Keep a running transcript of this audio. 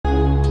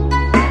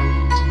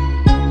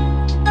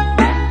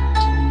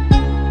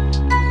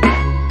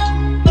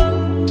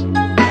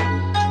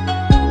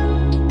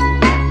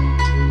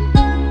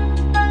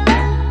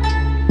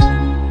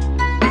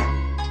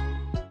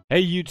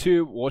Hey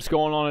YouTube, what's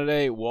going on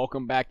today?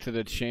 Welcome back to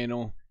the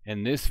channel.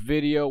 In this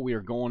video, we are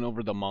going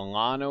over the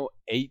Milano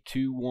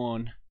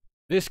 821.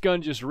 This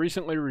gun just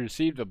recently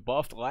received a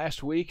buff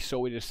last week, so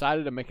we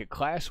decided to make a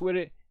class with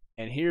it.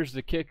 And here's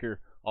the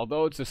kicker.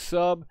 Although it's a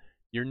sub,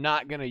 you're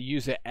not going to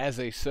use it as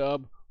a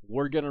sub.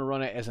 We're going to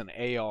run it as an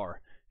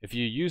AR. If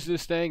you use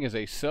this thing as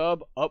a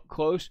sub up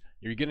close,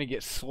 you're going to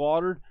get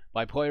slaughtered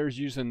by players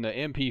using the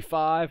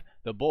MP5,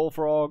 the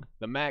Bullfrog,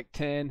 the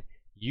MAC-10,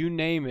 you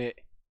name it.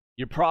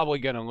 You're probably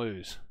going to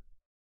lose.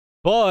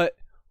 But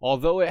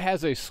although it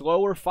has a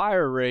slower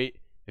fire rate,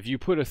 if you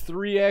put a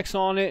 3x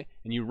on it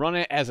and you run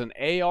it as an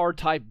AR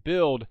type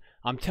build,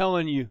 I'm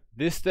telling you,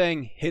 this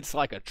thing hits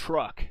like a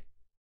truck.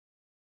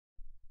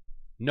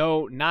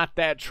 No, not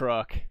that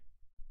truck.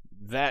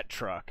 That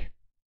truck.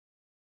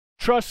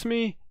 Trust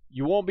me,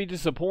 you won't be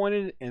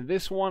disappointed. In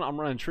this one,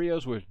 I'm running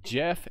trios with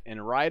Jeff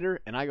and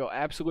Ryder, and I go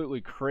absolutely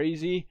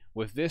crazy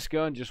with this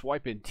gun, just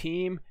wiping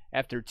team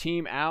after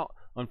team out.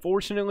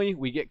 Unfortunately,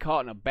 we get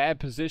caught in a bad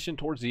position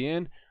towards the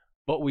end,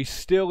 but we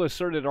still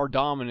asserted our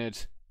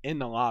dominance in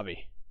the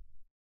lobby.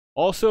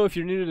 Also, if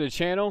you're new to the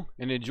channel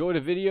and enjoyed the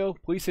video,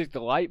 please hit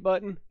the like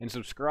button and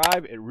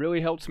subscribe. It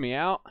really helps me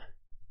out.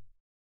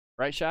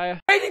 Right, Shia?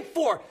 Waiting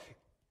for?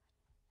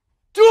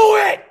 Do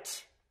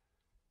it!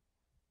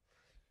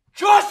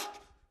 Just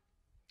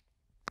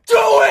do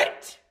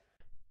it!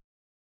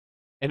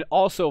 And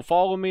also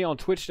follow me on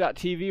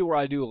twitch.tv where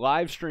I do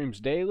live streams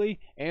daily,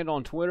 and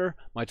on Twitter.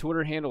 My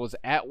Twitter handle is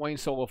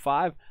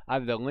 @WayneSolo5. I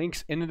have the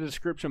links in the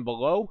description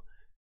below.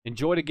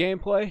 Enjoy the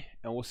gameplay,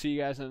 and we'll see you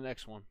guys in the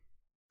next one.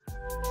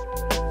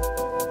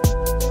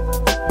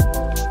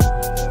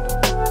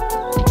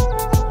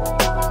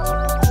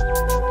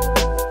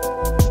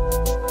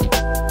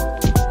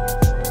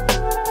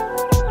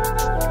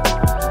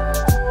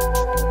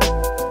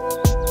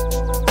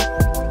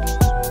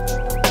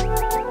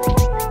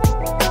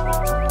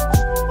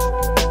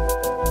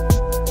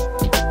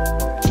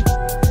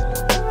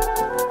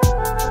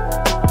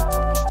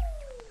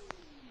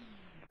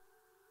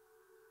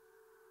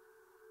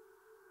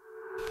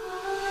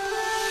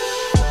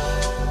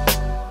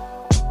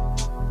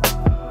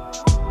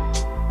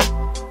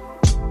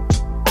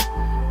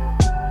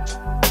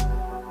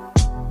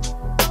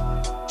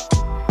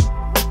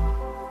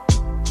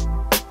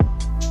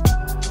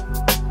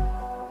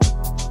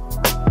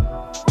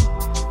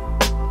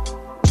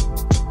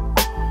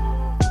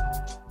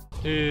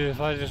 Dude, if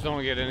I just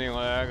don't get any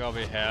lag, I'll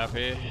be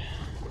happy.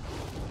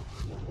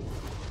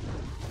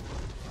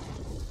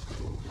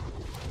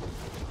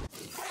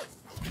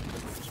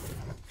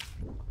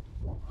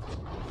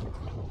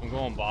 I'm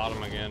going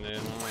bottom again, dude. I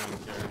don't even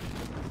care.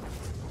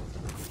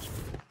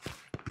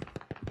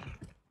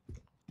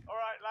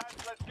 Alright,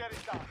 lads, let's get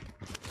it done.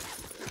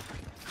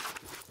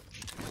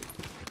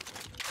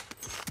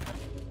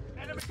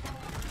 Enemy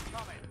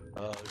coming.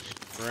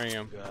 Bring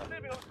him.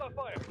 Enemy hostile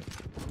fire.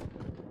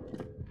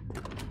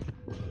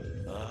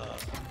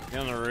 Get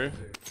on the roof.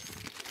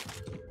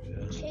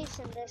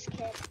 Chasing this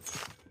kid.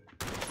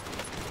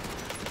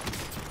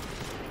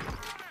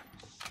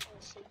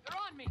 They're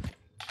on me.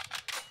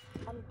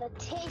 I'm the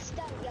taste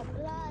of your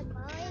blood,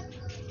 man.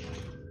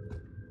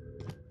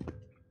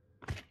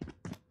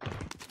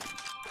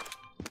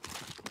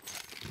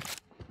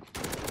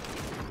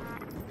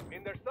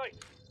 In their sight.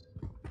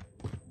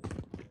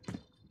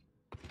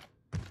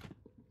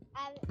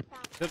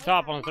 To the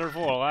top on the third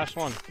floor. Last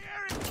one.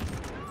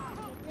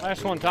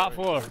 Last one, top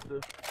floor.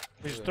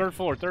 He's third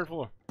floor, third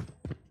floor.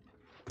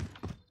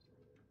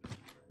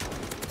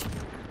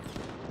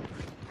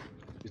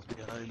 He's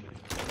behind me.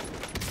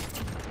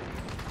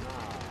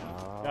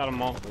 Got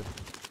them all.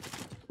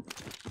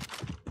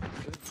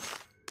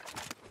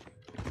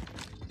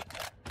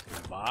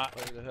 Bot.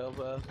 Why the hell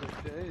was the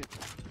cage?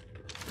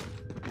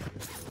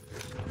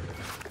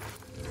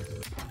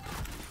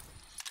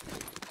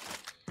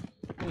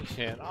 He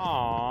said,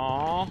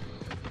 aww.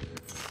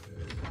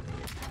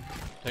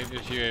 Take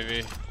this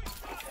UAV.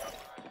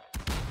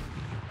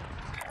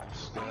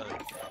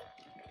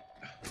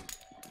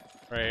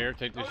 Right here,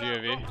 take this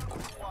UAV.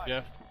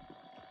 Jeff.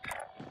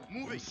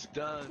 Moving.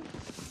 Stunned.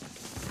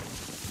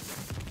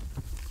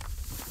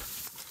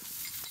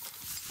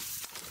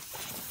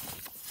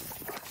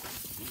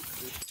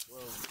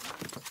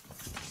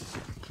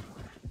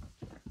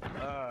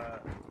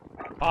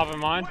 Popping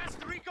mine.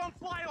 Recon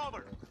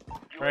flyover.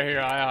 Right here,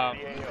 I hop.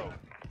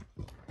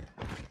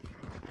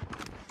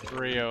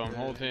 3 of them,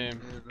 whole team.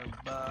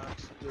 Oh,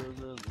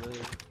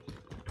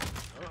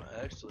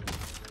 actually, a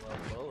lot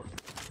of bullets.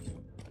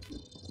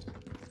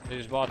 They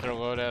just bought their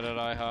loadout at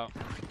IHOP.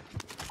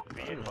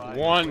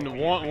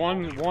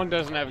 One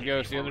doesn't have a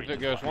ghost, the other two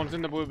ghost. One's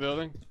in the blue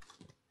building.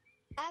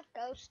 I have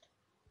ghost.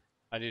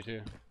 I do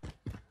too.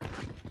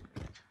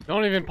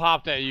 Don't even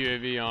pop that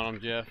UAV on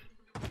them, Jeff.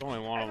 There's only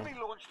one of them.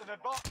 Enemy launched an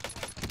advance.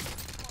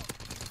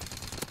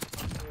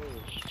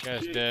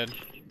 Guy's dead.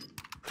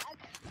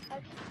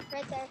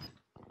 Right there.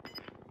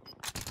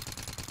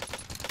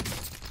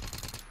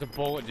 The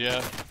bullet,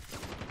 Jeff.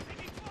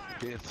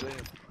 Can't see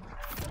him.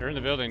 They're in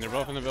the building. They're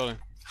both in the building.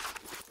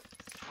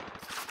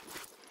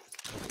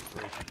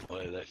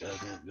 way that guy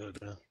didn't go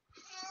down.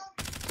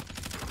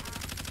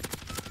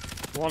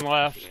 One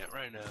left. Can't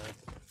right now.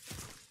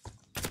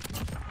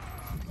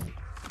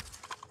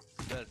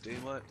 Is that a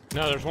team light?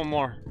 No, there's one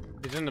more.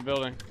 He's in the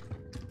building.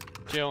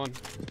 Chilling.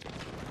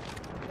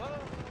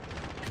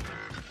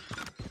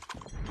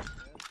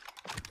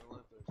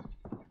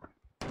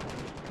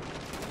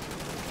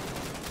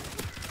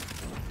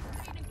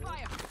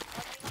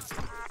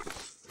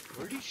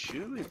 Where'd he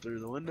shoot me? Through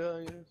the window,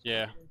 I guess?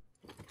 Yeah.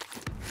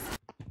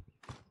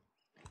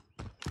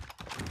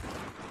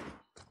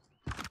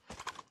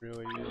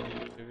 Really using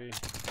TV.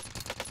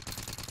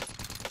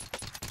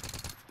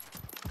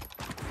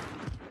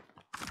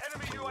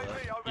 Enemy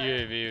UAV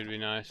overhead. UAV would be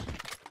nice. Is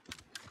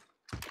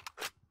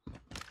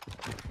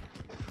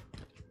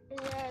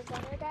there a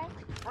gunner guy?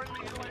 Friendly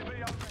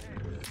UAV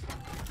overhead.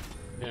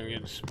 Yeah, I'm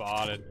getting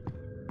spotted.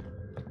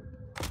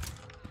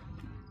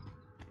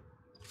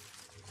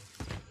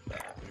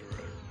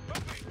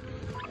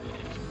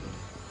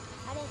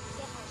 I didn't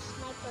get my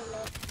sniper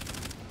look.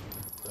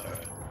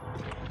 Alright.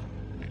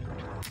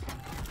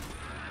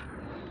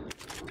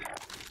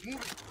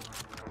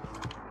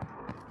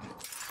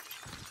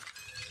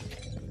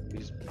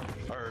 He's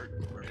hurt.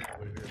 We're here.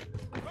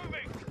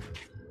 Moving.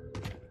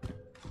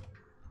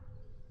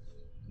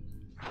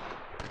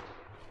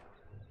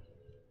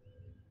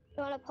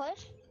 You wanna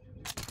push?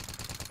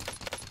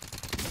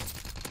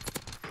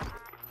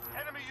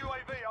 Enemy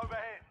UAV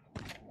overhead.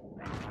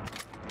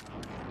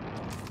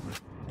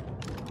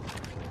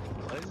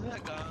 Why isn't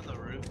that guy on the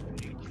roof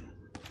peeking?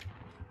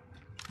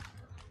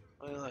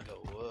 Playing like a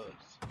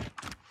wuss.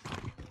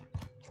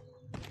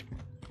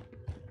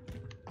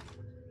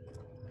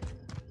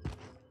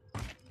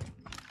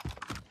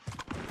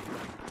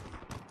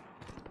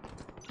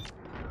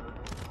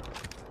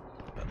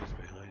 That was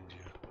behind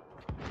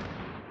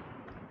you.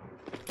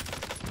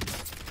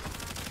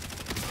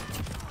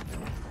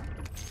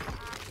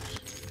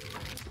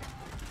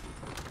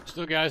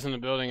 Still guys in the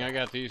building. I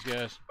got these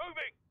guys.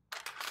 Moving.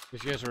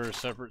 These guys are a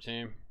separate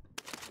team.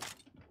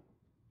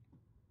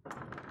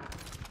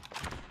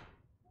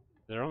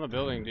 They're on the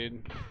building,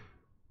 dude.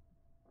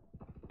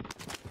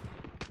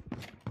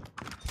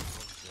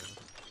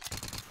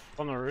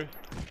 On the roof.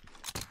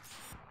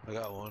 I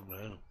got one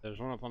now. There's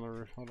one up on the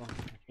roof. Hold on.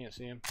 I can't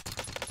see him.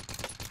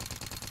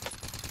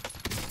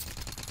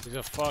 He's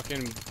a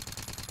fucking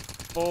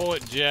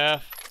bullet,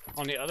 Jeff.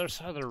 On the other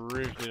side of the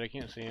roof, dude. I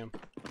can't see him.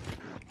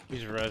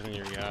 He's rezzing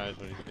your guys,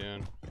 what he's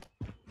doing.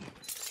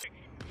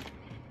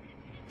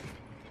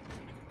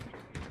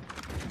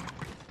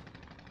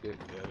 Good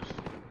ghost.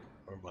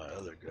 Or my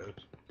other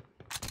ghost.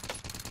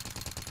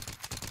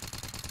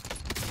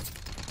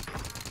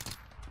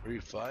 Where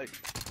you fight?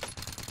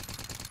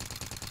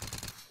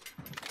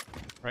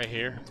 Right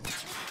here.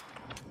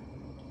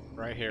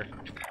 Right here.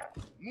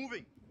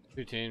 Moving.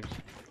 Two teams.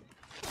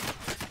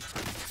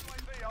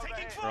 UAV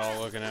overhead. They're all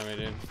looking at me,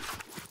 dude.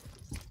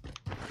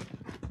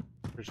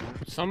 There's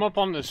some up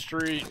on the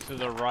street to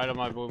the right of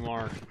my blue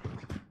mark.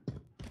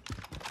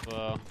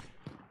 So,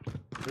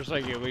 there's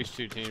like at least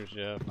two teams,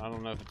 Jeff. I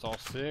don't know if it's all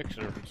six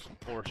or if it's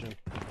a portion.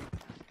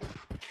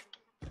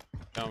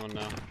 Coming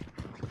now.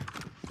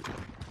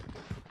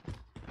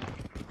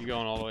 You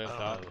going all the way up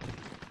top?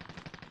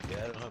 Yeah,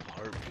 I don't have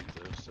heartbeat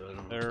though, so I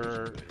don't know.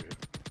 They're- if it's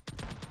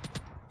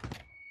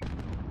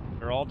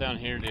They're all down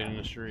here, dude, in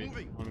the street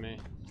Moving. on me.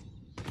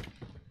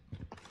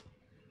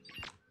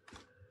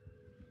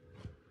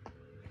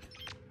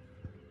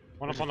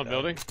 One Where's up on the the guy?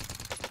 building.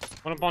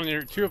 One up on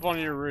your, two up on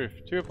your roof.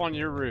 Two up on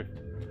your roof.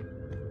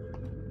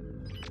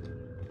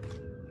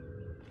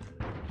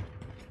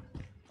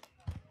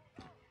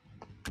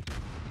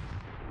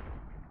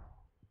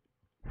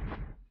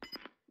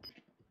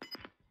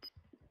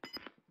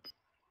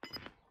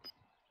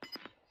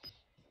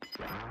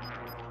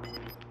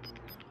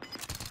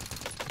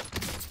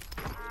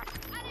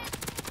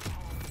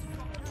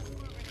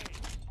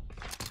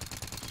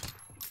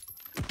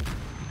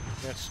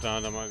 Got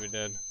stunned, I might be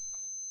dead.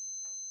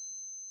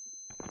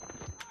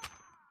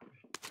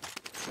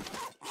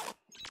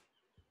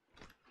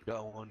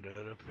 got one dead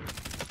up here.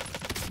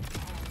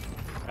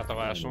 Got the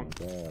last one.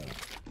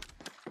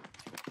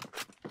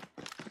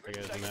 I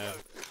guess I'm mad.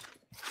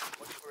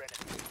 Watch for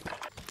enemy.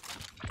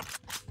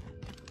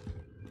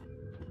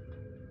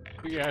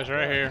 You guys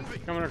right here,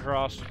 coming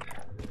across.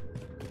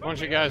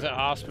 Bunch of guys at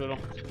hospital.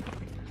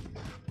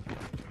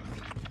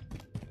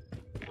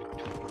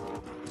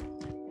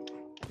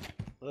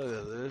 Look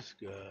at this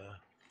guy.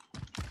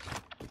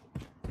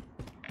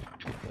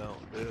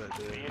 Don't do it,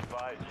 Be dude.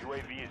 advised,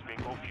 UAV is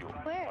bingo fuel.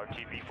 Where?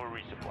 RTB for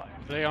resupply. Are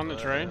they on the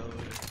train?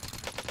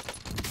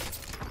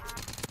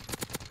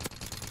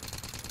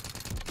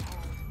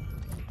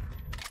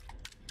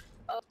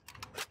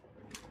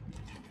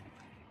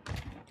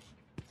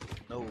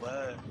 No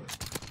way.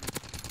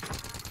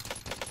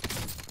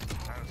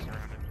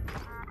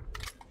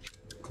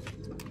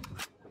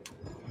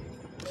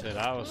 Said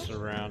I was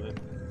surrounded.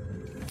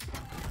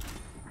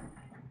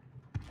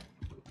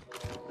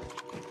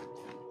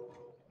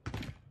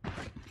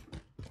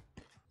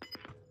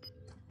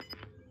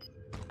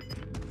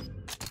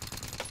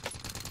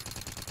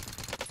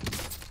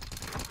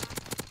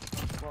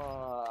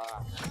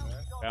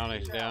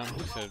 Bounty's down.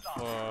 He said,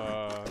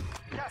 fuck.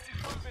 Gas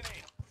is moving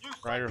in. New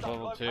safe Rider's zone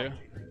level 2. located.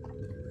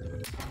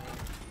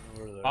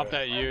 Where they're Pop at.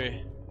 that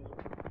Yui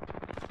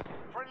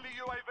Friendly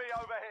UAV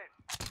overhead.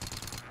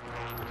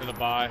 to the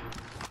buy.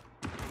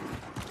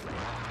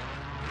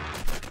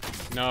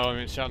 No, I'm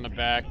getting shot in the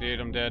back, dude.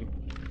 I'm dead.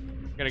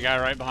 Got a guy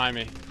right behind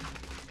me.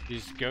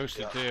 He's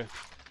ghosted too.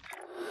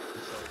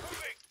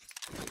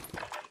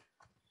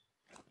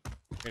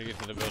 Gotta get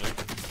to the building.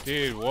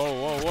 Dude,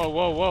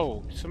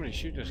 whoa. Somebody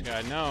shoot this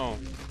guy. No.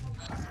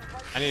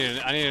 I need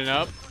an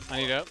up. I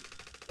need up.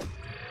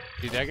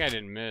 Dude, that guy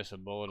didn't miss a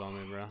bullet on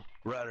me, bro.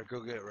 Ryder, go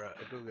get him.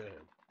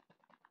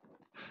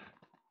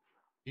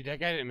 Dude, that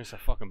guy didn't miss a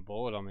fucking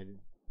bullet on me,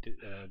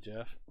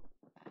 Jeff.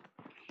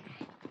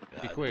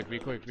 Be quick. There's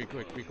people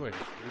everywhere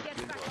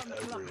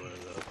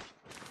though.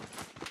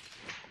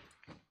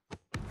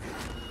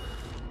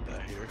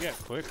 Here. You got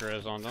quick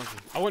res on, don't you?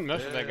 I wouldn't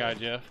mess with that guy,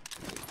 Jeff.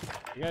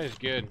 The guy's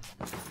good.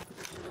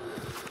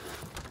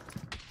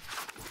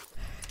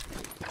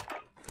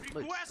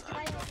 Requesting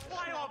I almost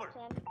flyover.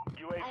 knocked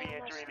him. UAV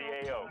entering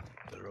the AO.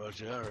 Better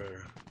watch out,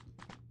 or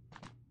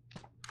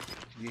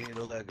can you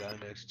handle that guy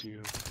next to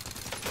you?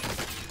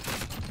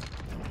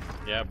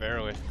 Yeah,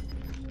 barely.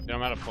 Dude,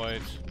 I'm out of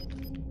plates.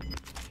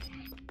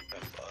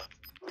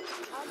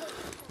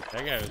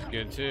 I'll get That guy was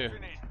good too.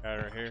 Guy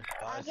right here.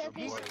 I'll get some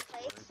these plates,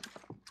 plates.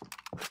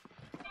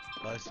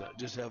 Buy some,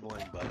 just have one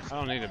buy I some.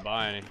 don't need to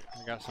buy any.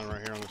 I got some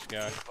right here on this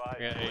guy. I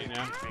got 8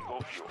 now. Bingo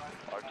fuel.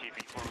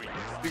 RTB for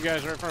resupply. You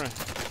guys right in front of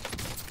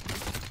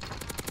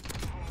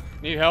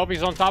me. Need help?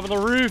 He's on top of the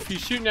roof.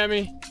 He's shooting at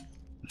me.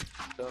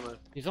 Coming.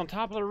 He's on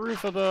top of the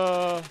roof of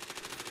the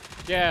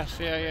gas.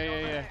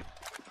 Yeah.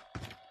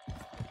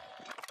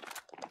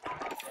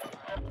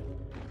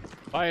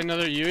 Buy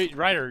another UE.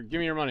 Ryder, give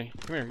me your money.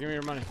 Come here, give me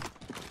your money.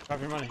 Drop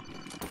your money.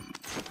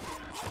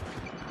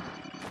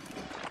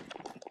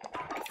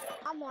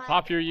 I'm lying.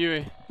 Pop your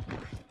UE.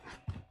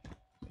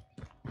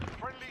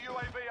 Friendly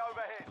UAV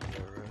overhead.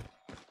 Alright.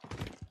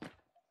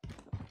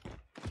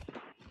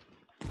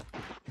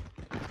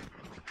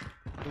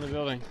 In the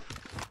building.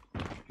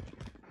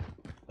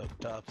 Up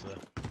top though.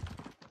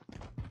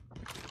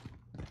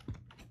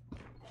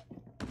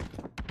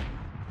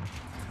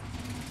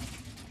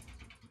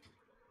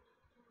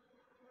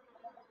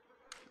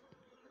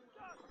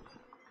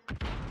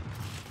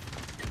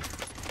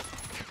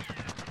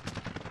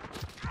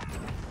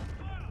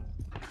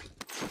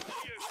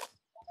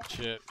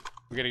 Shit.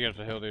 We gotta get up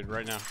the hill, dude,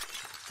 right now.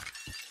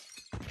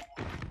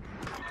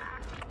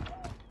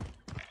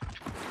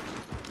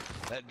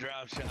 That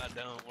drop shot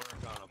don't work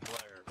on a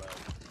player, but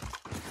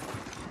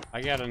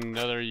I got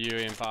another UE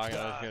in pocket.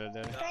 I was gonna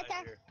do. Right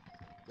there. here.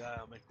 Guy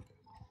on me.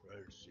 Right,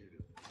 shoot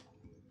him.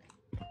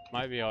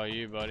 Might be all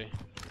you, buddy.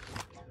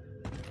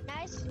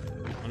 Nice.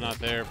 I'm not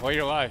there. Play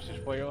your life.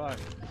 Just play your life.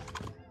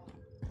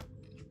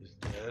 He's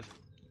dead.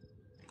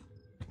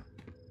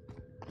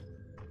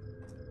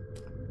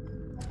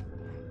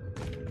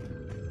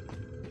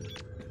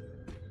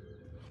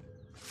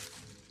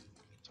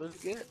 That's what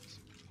it gets.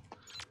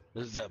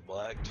 This is that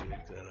black chick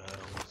that I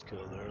almost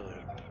killed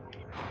earlier.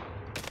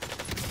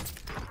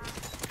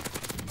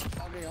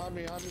 On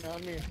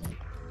me.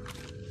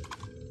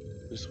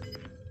 This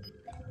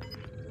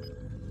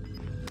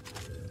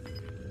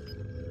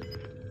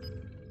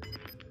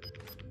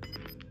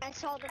I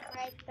saw them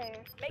right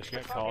there. Just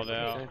got called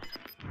out.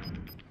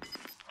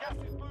 Gas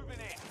is moving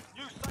in.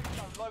 New safe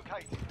zone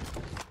located.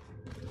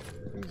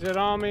 He said,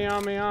 on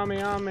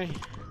me.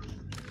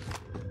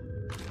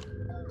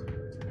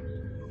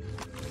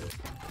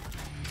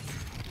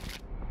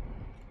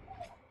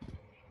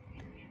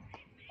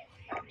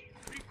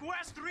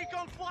 Request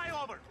recon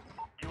flyover.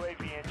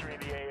 UAV entering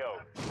the AO.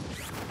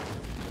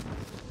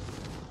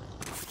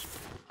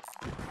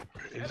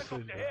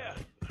 Helicopter here.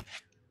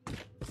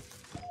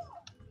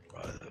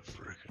 Why the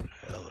frickin'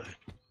 heli?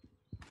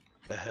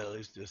 The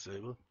heli's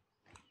disabled.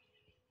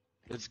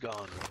 It's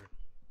gone, right?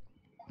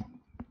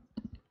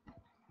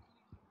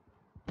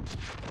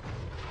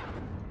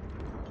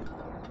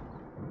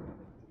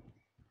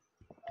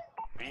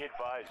 Be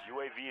advised,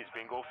 UAV is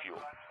bingo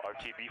fuel.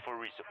 RTB for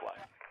resupply.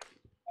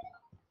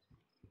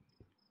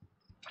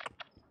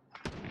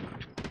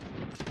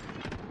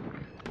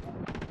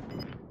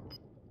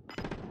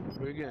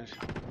 Where you going?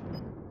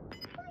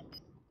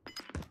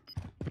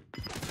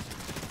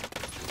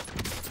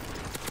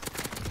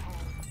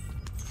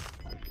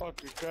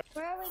 Fuck you, cut.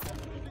 Where are we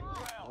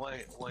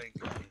going? Wait,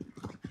 guy.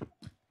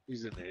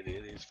 He's an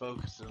idiot. He's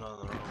focusing on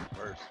the wrong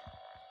person.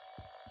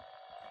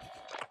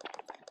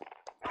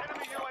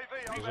 Enemy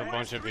UAV There's a overhead.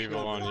 bunch of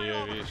people on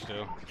UAV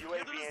still.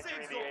 UAV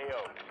entering the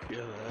AO. Yeah,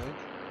 that.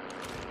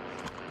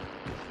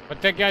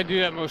 But that guy do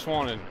that most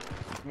wanted.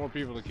 More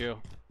people to kill.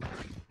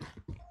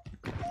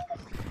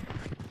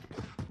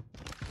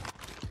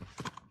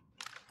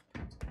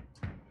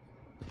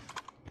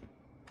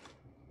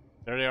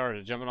 There they are,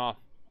 they're jumping off.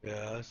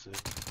 Yeah, I see.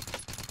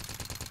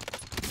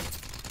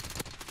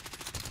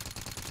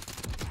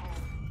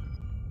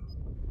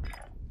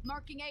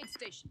 Marking aid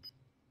station.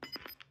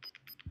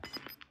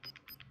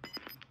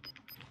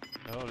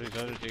 Oh, these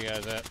other two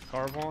guys at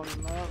Carbon or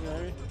not,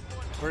 maybe?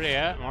 Where they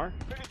at, Mark?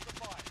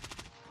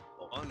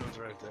 One was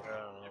right there. I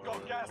don't know. You've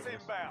got gas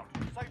inbound.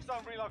 Safe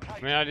zone I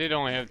relocated. mean, I did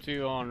only have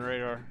 2 on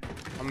radar.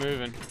 I'm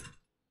moving.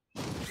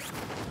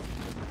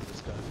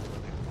 This guy's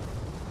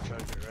trying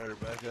to get Ryder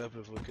back up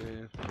if we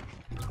can.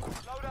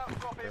 Loadout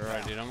drop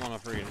Alright, dude, I'm on a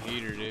freaking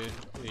heater, dude.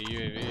 The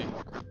UAV.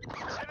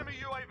 Enemy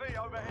UAV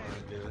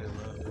overhead. Get him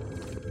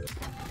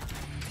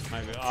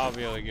up. I'll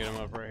be able to get him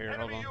up right here.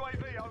 Hold Enemy on.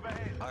 UAV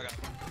overhead. I got him.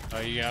 Oh,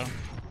 you got him?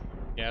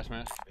 Gas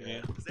mask?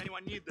 Yeah. Does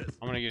anyone need this?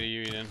 I'm gonna get a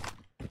UE then.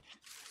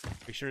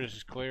 Make sure this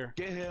is clear.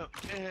 Get him up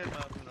and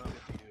I'll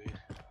get the UAV.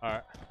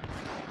 Alright.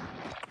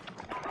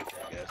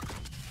 Yes.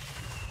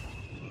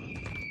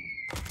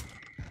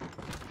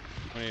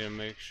 I need to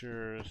make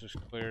sure this is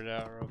cleared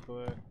out real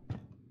quick.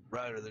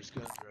 Ryder, there's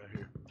guns right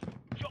here.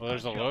 Well,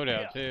 there's a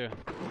loadout too.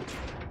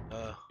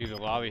 Dude, The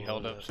lobby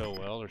held up so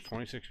well. There's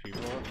 26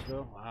 people up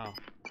still. Wow.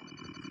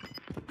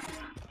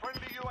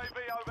 Friendly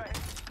UAV overhead.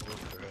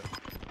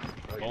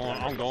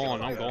 I'm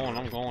going.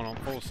 I'm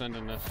full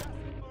sending this.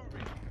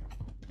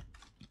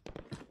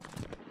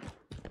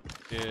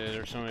 Yeah,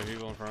 there's so many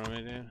people in front of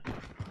me, dude.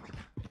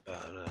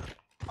 No.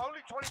 Only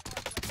 20.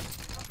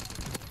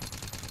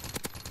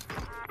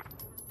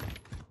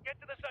 Get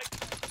to the safe.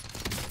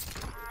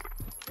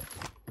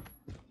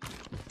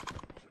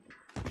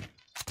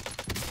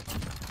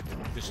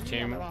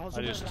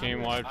 I just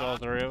team wiped all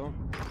 3 of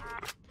them.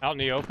 Out in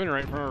the open,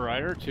 right from a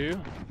rider, too.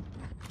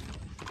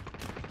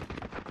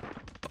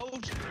 Oh,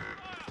 shit.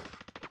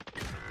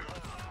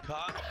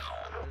 Caught.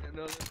 I didn't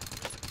know that.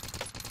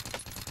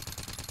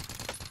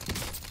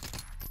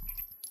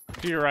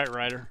 To your right,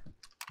 rider.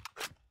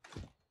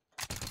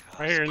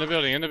 Right here, in the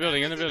building,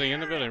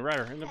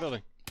 rider, in the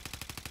building.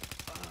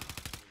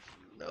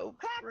 No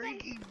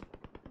freaking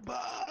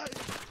bye.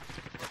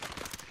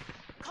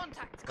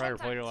 Contact. Rider,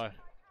 play your life.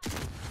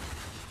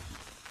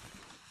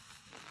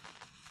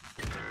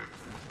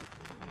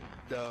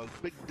 Dog,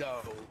 big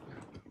dog.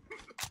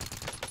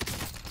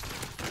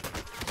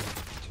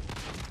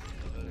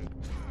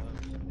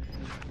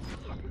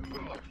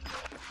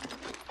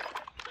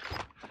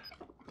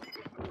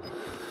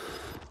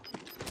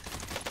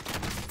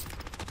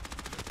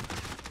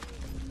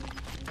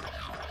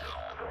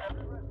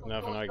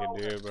 Nothing I can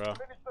do, bro.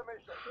 Finish the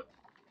mission.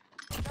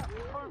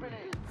 Moving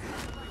in.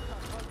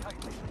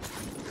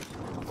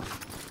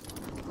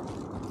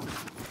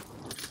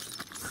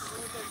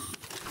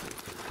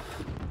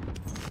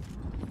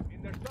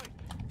 In their sight.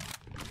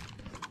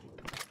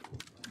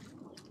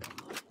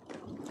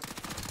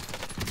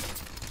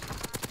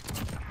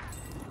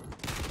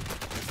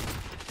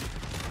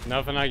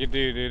 Nothing I can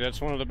do, dude.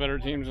 That's one of the better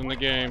teams in the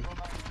game.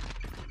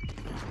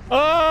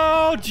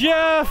 Oh,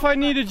 Jeff, I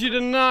needed you to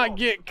not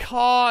get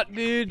caught,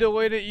 dude, the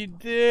way that you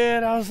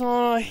did. I was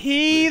on a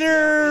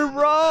heater,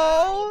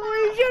 bro.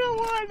 We should have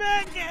won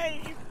that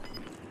game.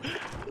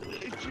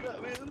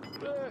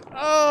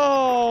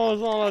 Oh, I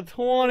was on a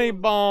 20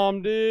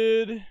 bomb,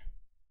 dude.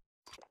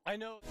 I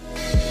know.